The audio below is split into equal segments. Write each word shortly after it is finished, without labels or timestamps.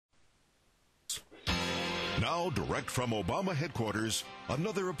Now, direct from Obama headquarters,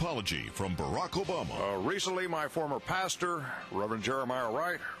 another apology from Barack Obama. Recently, my former pastor, Reverend Jeremiah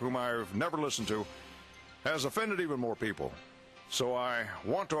Wright, whom I've never listened to, has offended even more people. So I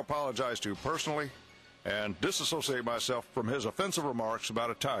want to apologize to personally and disassociate myself from his offensive remarks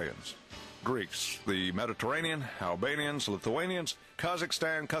about Italians, Greeks, the Mediterranean, Albanians, Lithuanians,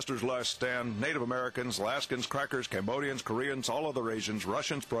 Kazakhstan, Kyrgyzstan, Native Americans, Alaskans, Crackers, Cambodians, Koreans, all other Asians,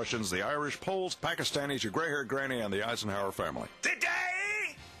 Russians, Prussians, the Irish, Poles, Pakistanis, your gray-haired granny, and the Eisenhower family.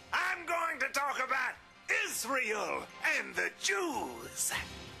 Today, I'm going to talk about Israel and the Jews.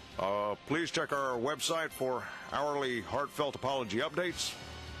 Please check our website for hourly heartfelt apology updates.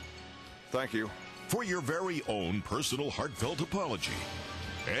 Thank you. For your very own personal heartfelt apology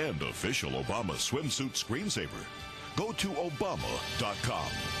and official Obama swimsuit screensaver, go to Obama.com.